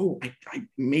thinking, I'm like, oh, I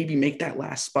maybe make that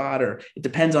last spot, or it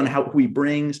depends on who he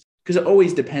brings, because it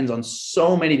always depends on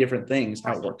so many different things,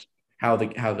 how it works, how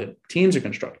the teams are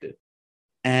constructed.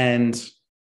 And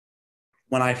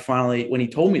when he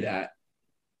told me that,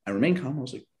 I remained calm. I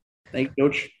was like, thank you,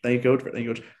 coach. Thank you,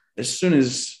 coach. As soon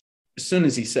as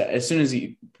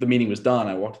the meeting was done,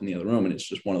 I walked in the other room, and it's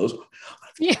just one of those,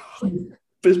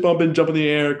 fist bumping, jump in the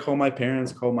air, call my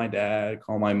parents, call my dad,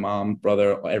 call my mom,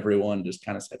 brother, everyone just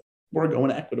kind of said, we're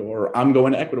going to Ecuador, or I'm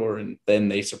going to Ecuador. And then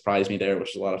they surprised me there,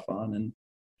 which was a lot of fun. And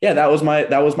yeah, that was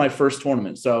my first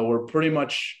tournament. So we're pretty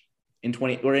much in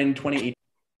 2018.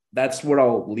 That's where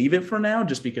I'll leave it for now,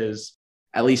 just because,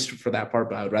 at least for that part,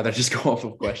 but I would rather just go off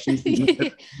of questions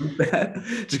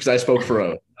just because I spoke for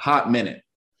a hot minute.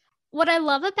 What I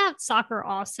love about soccer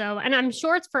also, and I'm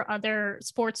sure it's for other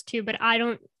sports too, but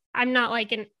I'm not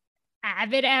like an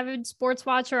avid sports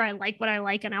watcher. I like what I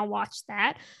like and I'll watch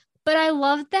that. But I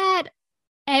love that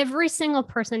every single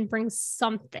person brings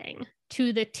something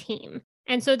to the team.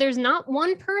 And so there's not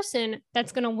one person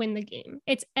that's going to win the game.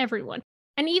 It's everyone.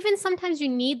 And even sometimes you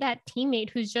need that teammate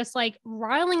who's just like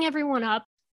riling everyone up.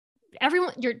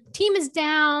 Your team is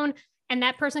down, and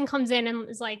that person comes in and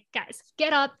is like, guys,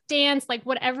 get up, dance, like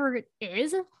whatever it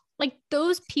is. Like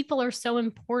those people are so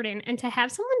important. And to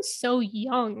have someone so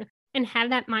young and have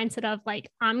that mindset of like,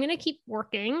 I'm going to keep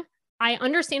working. I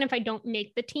understand if I don't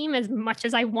make the team as much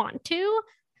as I want to.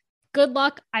 Good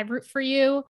luck. I root for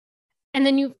you. And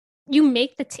then you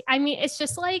make the team. I mean, it's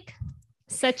just like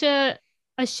such a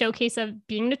showcase of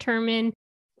being determined,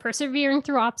 persevering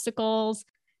through obstacles,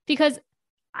 because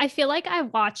I feel like I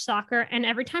watch soccer and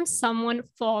every time someone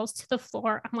falls to the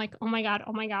floor, I'm like, oh my God,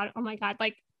 oh my God, oh my God.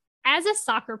 Like as a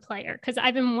soccer player, because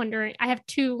I've been wondering, I have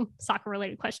 2 soccer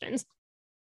related questions.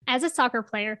 As a soccer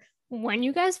player, when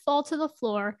you guys fall to the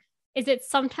floor, is it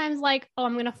sometimes like, oh,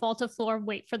 I'm going to fall to the floor,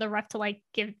 wait for the ref to like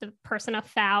give the person a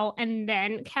foul and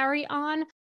then carry on?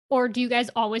 Or do you guys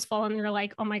always fall and you're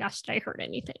like, oh my gosh, did I hurt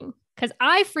anything? Because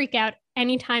I freak out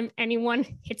anytime anyone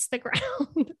hits the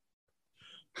ground.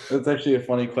 That's actually a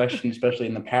funny question, especially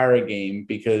in the para game,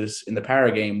 because in the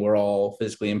para game, we're all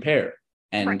physically impaired.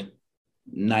 And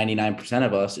 99%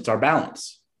 of us, it's our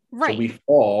balance. Right. So we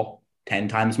fall 10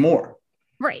 times more.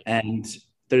 Right. And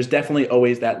there's definitely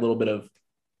always that little bit of,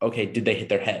 okay, did they hit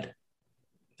their head?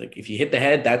 Like if you hit the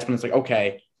head, that's when it's like,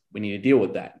 okay, we need to deal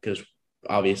with that, because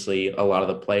obviously a lot of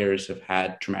the players have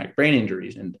had traumatic brain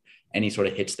injuries, and any sort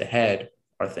of hits the head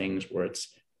are things where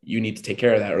it's, you need to take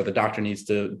care of that, or the doctor needs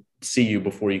to see you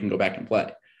before you can go back and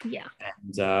play. Yeah.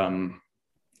 And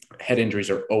head injuries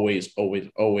are always, always,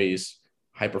 always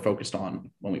hyper focused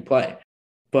on when we play.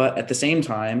 But at the same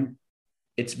time,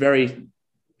 it's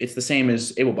the same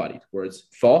as able-bodied, where it's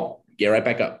fall, get right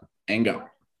back up and go.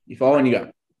 You fall and you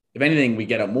go. If anything, we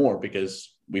get up more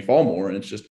because we fall more, and it's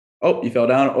just, oh, you fell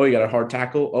down. Oh, you got a hard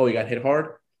tackle. Oh, you got hit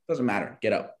hard. Doesn't matter.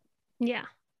 Get up. Yeah.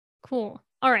 Cool.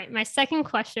 All right. My second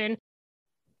question.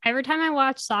 Every time I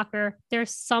watch soccer,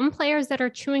 there's some players that are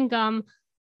chewing gum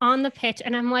on the pitch.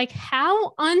 And I'm like,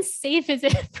 how unsafe is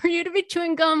it for you to be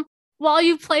chewing gum while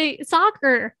you play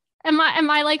soccer? Am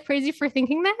I like crazy for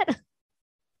thinking that?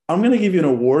 I'm going to give you an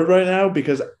award right now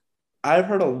because I've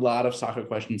heard a lot of soccer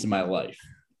questions in my life.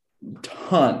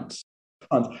 Tons.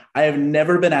 I have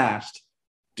never been asked,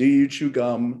 do you chew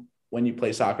gum when you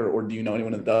play soccer, or do you know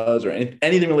anyone that does, or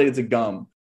anything related to gum?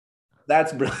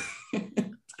 That's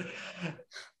brilliant.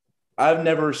 I've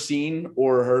never seen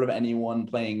or heard of anyone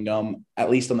playing gum, at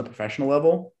least on the professional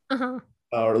level, or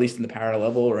at least in the para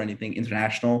level or anything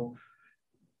international.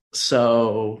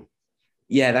 So,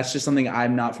 yeah, that's just something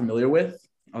I'm not familiar with.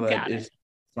 Although it's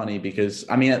funny because,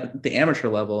 I mean, at the amateur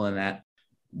level and at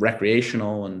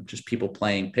recreational and just people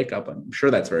playing pickup, I'm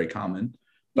sure that's very common.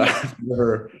 But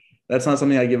that's not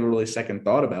something I give a really second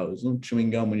thought about, is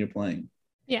chewing gum when you're playing.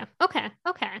 Yeah. Okay.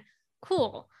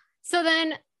 Cool. So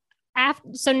then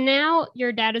so now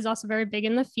your dad is also very big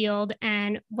in the field.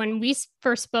 And when we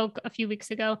first spoke a few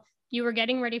weeks ago, you were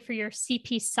getting ready for your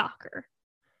CP soccer.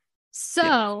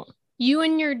 So you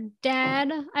and your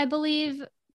dad, I believe,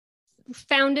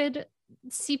 founded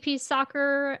CP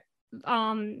soccer.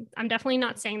 I'm definitely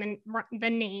not saying the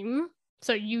name.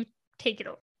 So you take it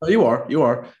over. Oh, you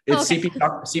are. It's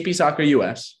CP Soccer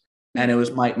US. And it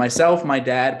was myself, my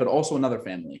dad, but also another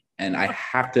family. And I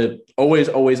have to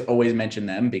always mention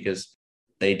them because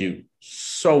they do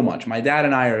so much. My dad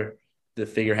and I are the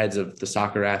figureheads of the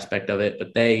soccer aspect of it,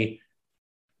 but they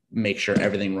make sure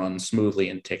everything runs smoothly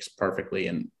and ticks perfectly.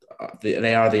 And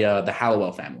they are the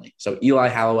Hallowell family. So Eli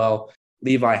Hallowell,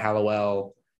 Levi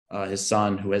Hallowell, his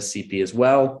son who has CP as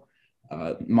well,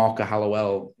 Malka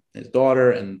Hallowell, his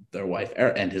daughter, and their wife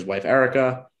and his wife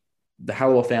Erica. The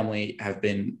Hallowell family have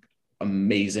been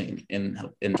amazing in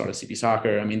sort of CP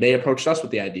soccer. I mean, they approached us with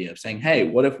the idea of saying, hey,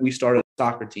 what if we started a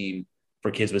soccer team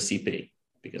for kids with CP?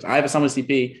 Because I have a son with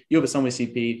CP, you have a son with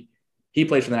CP, he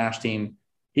plays for the national team,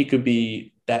 he could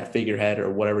be that figurehead or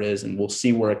whatever it is, and we'll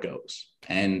see where it goes.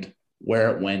 And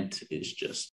where it went is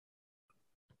just,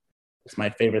 it's my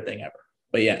favorite thing ever.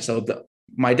 But yeah, so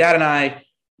my dad and I,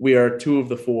 we are two of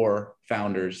the four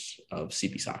founders of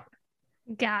CP soccer.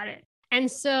 Got it. And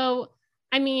so,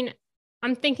 I mean,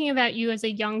 I'm thinking about you as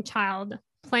a young child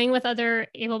playing with other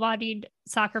able-bodied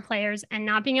soccer players and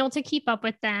not being able to keep up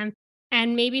with them.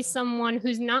 And maybe someone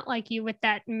who's not like you with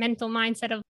that mental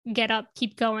mindset of get up,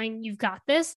 keep going, you've got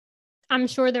this. I'm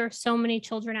sure there are so many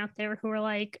children out there who are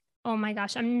like, oh my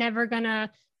gosh, I'm never going to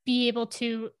be able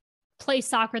to play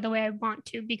soccer the way I want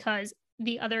to because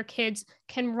the other kids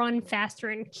can run faster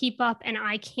and keep up and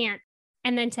I can't.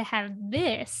 And then to have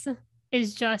this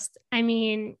is just, I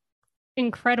mean,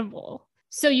 incredible.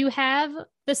 So you have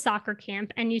the soccer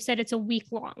camp and you said it's a week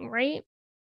long, right?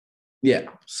 Yeah.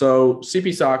 So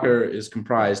CP soccer is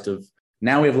comprised of,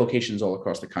 now we have locations all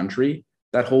across the country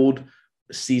that hold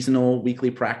seasonal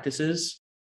weekly practices.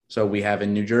 So we have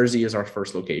in New Jersey is our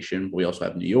first location. We also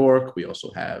have New York. We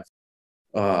also have,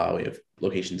 we have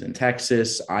locations in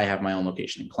Texas. I have my own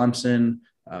location in Clemson.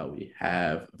 We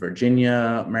have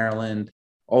Virginia, Maryland,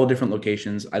 all different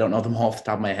locations. I don't know them all off the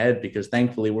top of my head because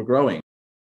thankfully we're growing.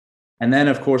 And then,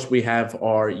 of course, we have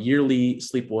our yearly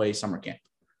sleepaway summer camp,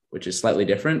 which is slightly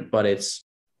different, but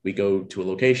we go to a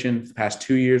location. For the past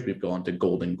 2 years, we've gone to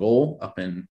Golden Goal up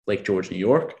in Lake George, New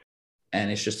York, and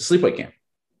it's just a sleepaway camp.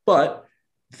 But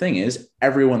the thing is,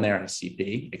 everyone there has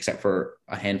CP except for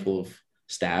a handful of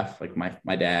staff, like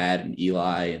my dad and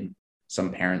Eli, and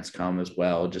some parents come as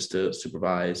well just to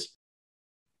supervise.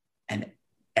 And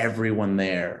everyone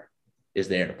there is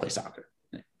there to play soccer.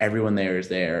 Everyone there is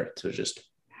there to just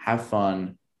have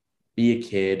fun, be a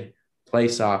kid, play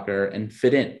soccer, and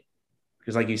fit in.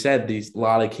 Because like you said, a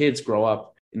lot of kids grow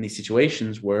up in these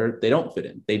situations where they don't fit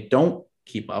in. They don't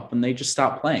keep up and they just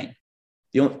stop playing.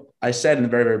 I said in the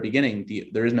very, very beginning,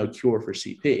 there is no cure for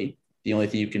CP. The only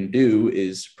thing you can do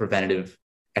is preventative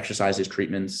exercises,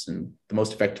 treatments, and the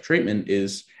most effective treatment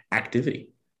is activity,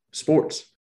 sports.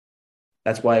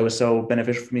 That's why it was so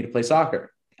beneficial for me to play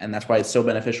soccer. And that's why it's so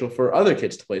beneficial for other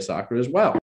kids to play soccer as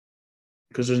well,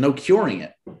 because there's no curing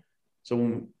it.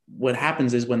 So what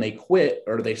happens is when they quit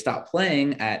or they stop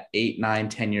playing at 8, 9,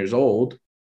 10 years old,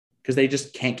 because they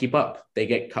just can't keep up, they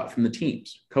get cut from the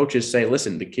teams. Coaches say,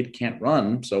 listen, the kid can't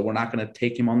run, so we're not going to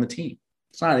take him on the team.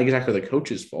 It's not exactly the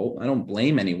coach's fault. I don't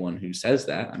blame anyone who says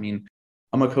that. I mean,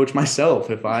 I'm a coach myself.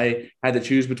 If I had to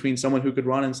choose between someone who could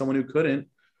run and someone who couldn't,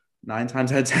 9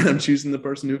 times out of 10, I'm choosing the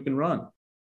person who can run.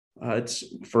 It's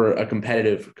for a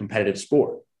competitive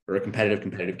sport or a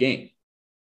competitive game.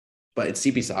 But it's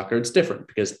CP soccer. It's different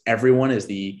because everyone is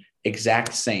the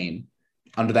exact same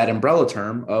under that umbrella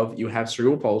term of you have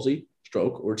cerebral palsy,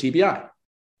 stroke, or TBI.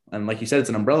 And like you said, it's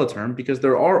an umbrella term because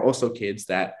there are also kids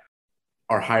that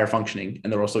are higher functioning,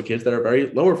 and there are also kids that are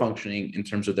very lower functioning in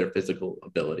terms of their physical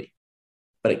ability.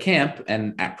 But at camp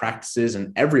and at practices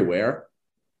and everywhere,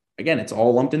 again, it's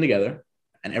all lumped in together,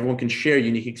 and everyone can share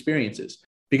unique experiences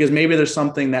because maybe there's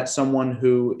something that someone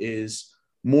who is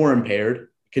more impaired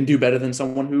can do better than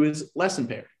someone who is less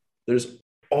impaired. There's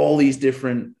all these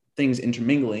different things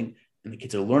intermingling, and the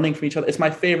kids are learning from each other. It's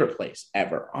my favorite place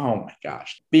ever. Oh my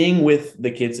gosh. Being with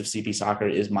the kids of CP soccer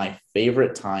is my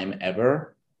favorite time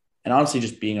ever. And honestly,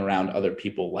 just being around other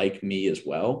people like me as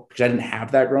well, because I didn't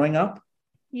have that growing up,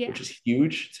 which is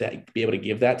huge to be able to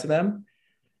give that to them.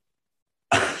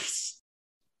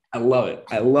 I love it.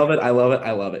 I love it. I love it.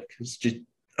 I love it. Because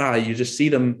you just see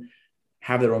them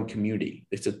have their own community.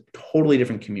 It's a totally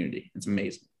different community. It's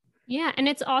amazing. Yeah. And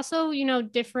it's also,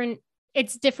 different.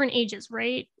 It's different ages,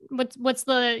 right? What's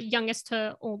the youngest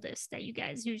to oldest that you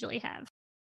guys usually have?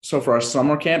 So for our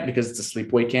summer camp, because it's a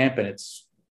sleepaway camp and it's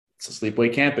a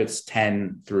sleepaway camp, it's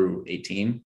 10 through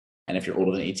 18. And if you're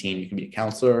older than 18, you can be a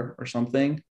counselor or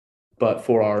something. But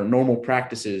for our normal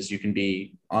practices, you can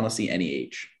be honestly any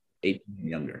age, 18 and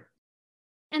younger.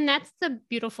 And that's the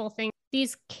beautiful thing.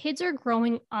 These kids are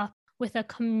growing up with a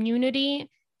community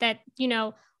that,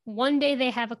 one day they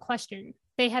have a question.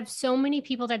 They have so many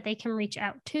people that they can reach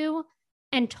out to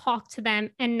and talk to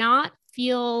them and not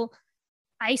feel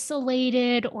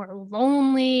isolated or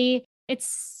lonely. It's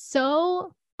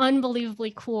so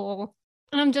unbelievably cool.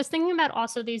 And I'm just thinking about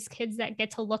also these kids that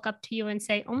get to look up to you and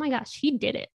say, oh my gosh, he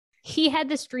did it. He had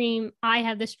this dream. I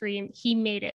had this dream. He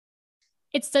made it.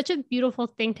 It's such a beautiful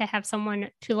thing to have someone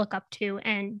to look up to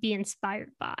and be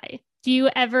inspired by. Do you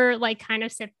ever kind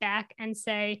of sit back and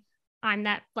say, I'm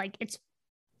that,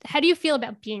 how do you feel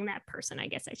about being that person? I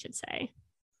guess I should say.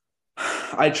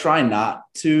 I try not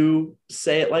to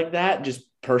say it like that, just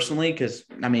personally, because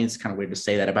it's kind of weird to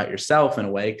say that about yourself in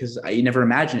a way, because you never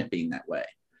imagine it being that way.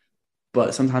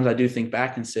 But sometimes I do think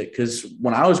back and say, because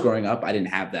when I was growing up, I didn't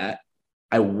have that.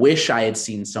 I wish I had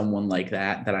seen someone like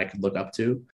that I could look up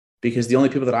to, because the only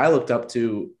people that I looked up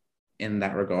to in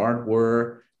that regard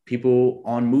were people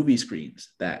on movie screens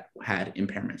that had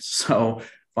impairments. So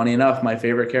funny enough, my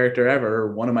favorite character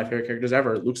ever, one of my favorite characters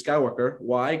ever, Luke Skywalker.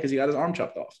 Why? Because he got his arm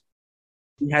chopped off.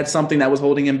 He had something that was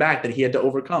holding him back that he had to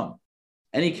overcome.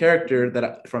 Any character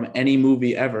that from any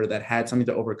movie ever that had something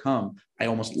to overcome, I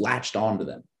almost latched onto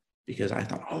them because I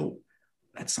thought, oh,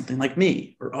 that's something like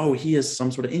me, or oh, he has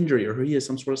some sort of injury, or he has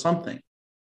some sort of something.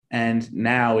 And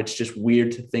now it's just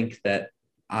weird to think that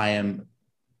I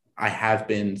have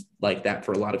been like that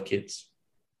for a lot of kids.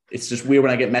 It's just weird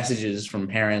when I get messages from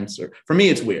parents, or for me,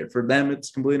 it's weird. For them,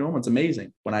 it's completely normal. It's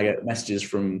amazing when I get messages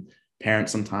from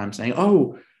parents sometimes saying,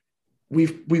 oh,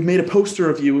 we've made a poster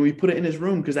of you and we put it in his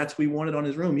room because that's what we wanted on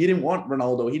his room. He didn't want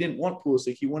Ronaldo. He didn't want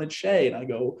Pulisic. He wanted Shea. And I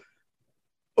go,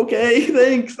 okay,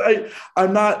 thanks. It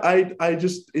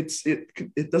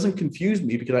doesn't confuse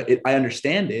me because I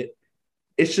understand it.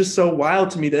 It's just so wild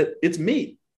to me that it's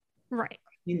me. Right.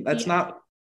 That's not,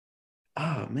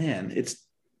 oh man, it's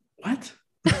what?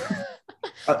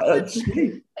 It's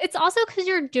me. It's also because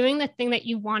you're doing the thing that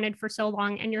you wanted for so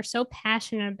long and you're so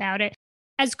passionate about it.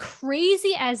 As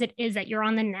crazy as it is that you're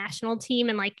on the national team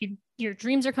and your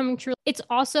dreams are coming true, it's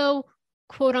also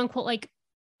quote unquote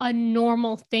a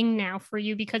normal thing now for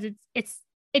you because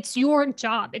it's your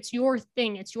job, it's your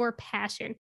thing, it's your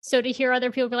passion. So to hear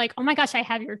other people be like, oh my gosh, I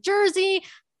have your jersey.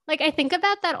 I think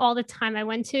about that all the time. I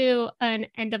went to an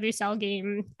NWSL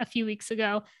game a few weeks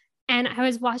ago and I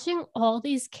was watching all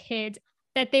these kids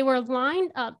that they were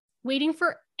lined up waiting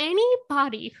for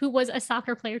anybody who was a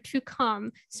soccer player to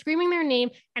come, screaming their name.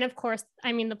 And of course,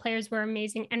 the players were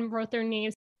amazing and wrote their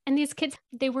names. And these kids,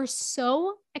 they were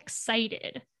so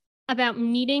excited about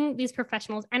meeting these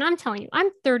professionals. And I'm telling you, I'm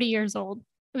 30 years old.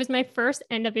 It was my first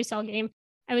NWSL game.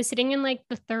 I was sitting in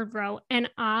the third row, and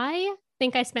I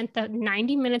think I spent the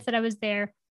 90 minutes that I was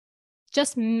there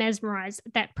just mesmerized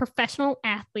that professional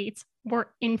athletes were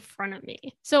in front of me.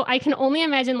 So I can only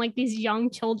imagine these young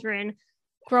children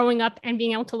growing up and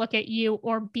being able to look at you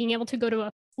or being able to go to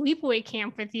a sleepaway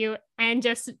camp with you and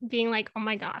just being like, oh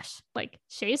my gosh,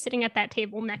 Shea's sitting at that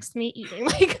table next to me eating.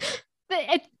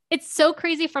 It's so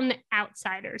crazy from the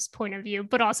outsider's point of view,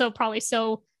 but also probably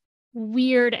so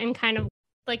weird and kind of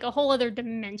like a whole other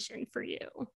dimension for you.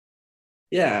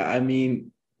 Yeah. I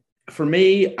mean, for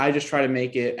me, I just try to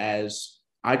make it as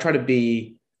I try to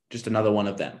be just another one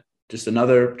of them, just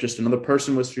another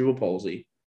person with cerebral palsy,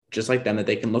 just like them that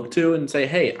they can look to and say,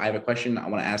 hey, I have a question. I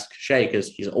want to ask Shea because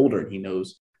he's older and he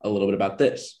knows a little bit about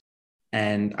this.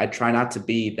 And I try not to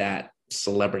be that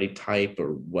celebrity type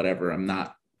or whatever. I'm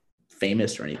not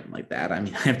famous or anything like that. I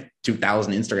mean, I have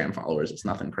 2,000 Instagram followers. It's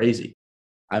nothing crazy.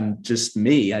 I'm just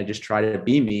me. I just try to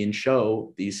be me and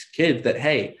show these kids that,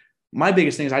 hey, my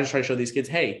biggest thing is I just try to show these kids,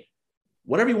 hey,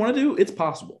 whatever you want to do, it's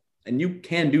possible. And you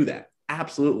can do that.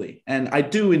 Absolutely. And I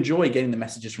do enjoy getting the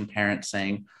messages from parents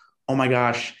saying, oh my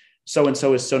gosh,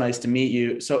 so-and-so is so nice to meet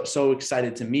you. So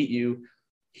excited to meet you.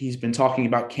 He's been talking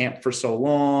about camp for so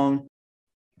long.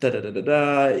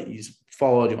 He's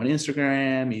followed you on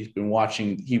Instagram.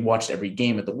 He watched every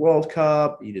game at the World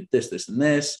Cup. He did this, and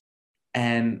this.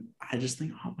 And I just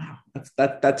think, oh, wow,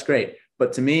 that's great.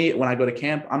 But to me, when I go to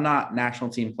camp, I'm not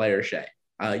national team player Shea.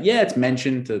 Yeah, it's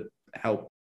mentioned to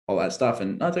help all that stuff.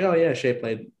 And I was like, oh yeah, Shea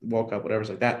played World Cup, whatever's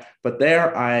like that. But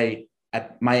there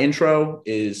at my intro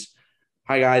is,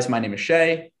 hi guys, my name is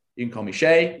Shea. You can call me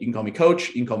Shea. You can call me coach.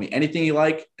 You can call me anything you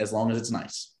like, as long as it's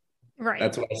nice. Right.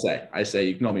 That's what I say. I say,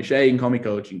 you can call me Shea. You can call me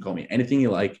coach. You can call me anything you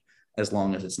like, as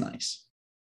long as it's nice.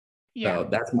 Yeah. So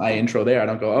that's my intro there. I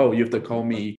don't go, oh, you have to call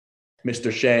me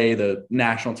Mr. Shea, the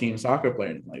national team soccer player,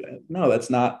 anything like that. No, that's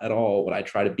not at all what I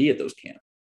try to be at those camps.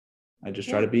 I just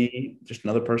try to be just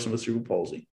another person with cerebral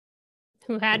palsy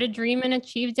who had a dream and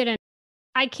achieved it. And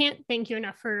I can't thank you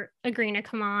enough for agreeing to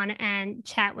come on and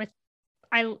chat with.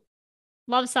 I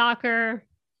love soccer.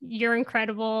 You're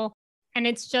incredible. And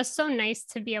it's just so nice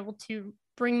to be able to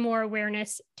bring more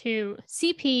awareness to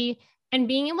CP and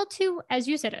being able to, as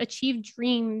you said, achieve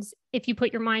dreams if you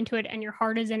put your mind to it and your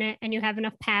heart is in it and you have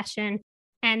enough passion,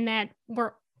 and that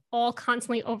we're all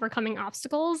constantly overcoming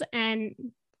obstacles and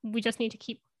we just need to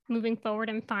keep moving forward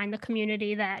and find the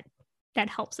community that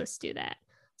helps us do that.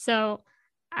 So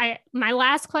my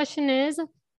last question is,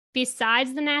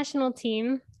 besides the national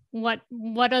team, what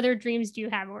other dreams do you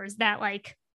have? Or is that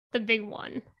like the big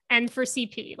one? And for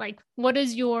CP, like what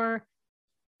is your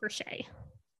for Shea?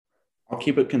 I'll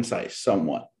keep it concise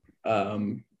somewhat.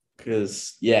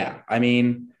 Because I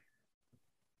mean,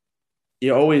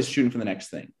 you're always shooting for the next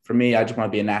thing. For me, I just want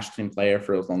to be a national team player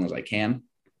for as long as I can.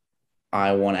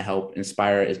 I want to help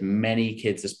inspire as many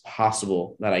kids as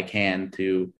possible that I can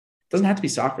to, it doesn't have to be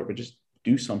soccer, but just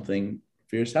do something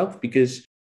for yourself, because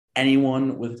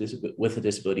anyone with a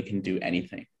disability can do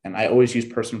anything. And I always use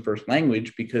person first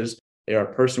language because they are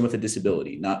a person with a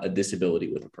disability, not a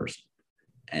disability with a person.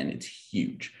 And it's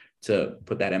huge to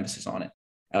put that emphasis on it.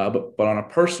 But on a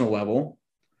personal level,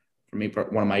 for me,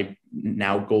 one of my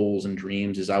now goals and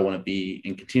dreams is I want to be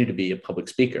and continue to be a public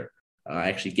speaker. I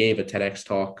actually gave a TEDx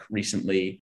talk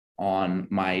recently on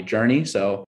my journey.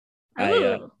 So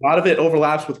a lot of it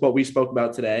overlaps with what we spoke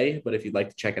about today, but if you'd like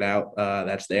to check it out,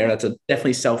 that's there. That's a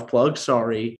definitely self-plug.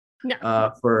 Sorry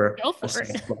for a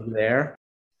self-plug there.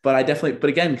 But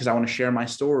again, because I want to share my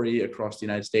story across the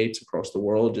United States, across the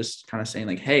world, just kind of saying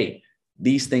like, hey,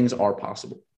 these things are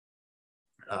possible.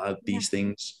 These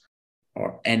things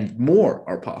are, and more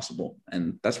are possible.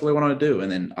 And that's what I want to do.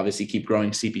 And then obviously keep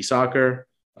growing CP soccer.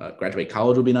 Graduate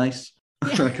college will be nice.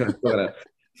 Gotta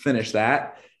finish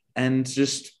that and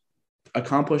just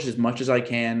accomplish as much as I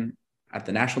can at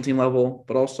the national team level,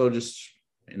 but also just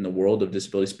in the world of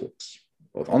disability sports,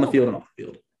 both on the field and off the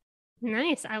field.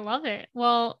 Nice. I love it.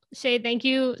 Well, Shea, thank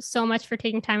you so much for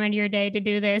taking time out of your day to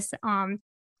do this.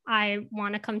 I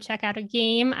want to come check out a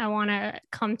game. I want to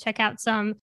come check out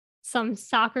some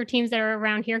soccer teams that are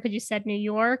around here, because you said New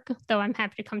York, though I'm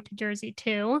happy to come to Jersey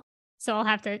too. So I'll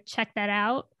have to check that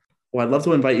out. Well, I'd love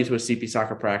to invite you to a CP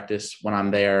soccer practice when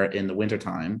I'm there in the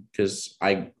wintertime, because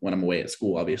when I'm away at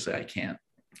school, obviously I can't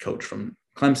coach from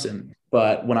Clemson.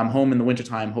 But when I'm home in the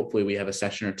wintertime, hopefully we have a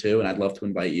session or two, and I'd love to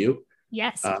invite you.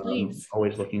 Yes, please.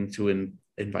 Always looking to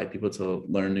invite people to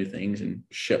learn new things and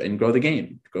grow the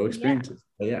game, grow experiences.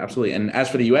 Yeah, absolutely. And as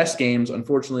for the US games,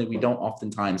 unfortunately, we don't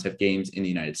oftentimes have games in the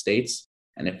United States.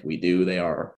 And if we do, they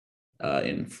are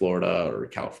in Florida or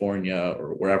California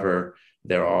or wherever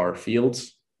there are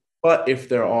fields. But if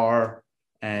there are,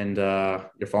 and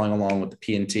you're following along with the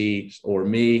PNT or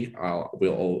me,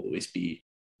 we'll always be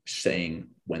saying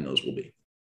when those will be.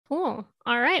 Cool.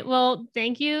 All right. Well,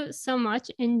 thank you so much.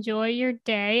 Enjoy your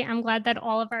day. I'm glad that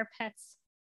all of our pets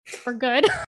are good.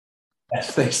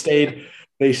 Yes,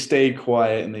 they stayed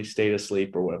quiet and they stayed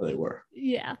asleep or whatever they were.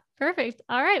 Yeah, perfect.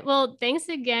 All right. Well, thanks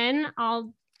again.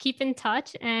 I'll keep in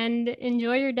touch and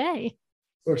enjoy your day.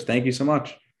 Of course. Thank you so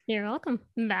much. You're welcome.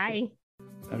 Bye.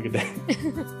 Have a good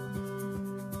day.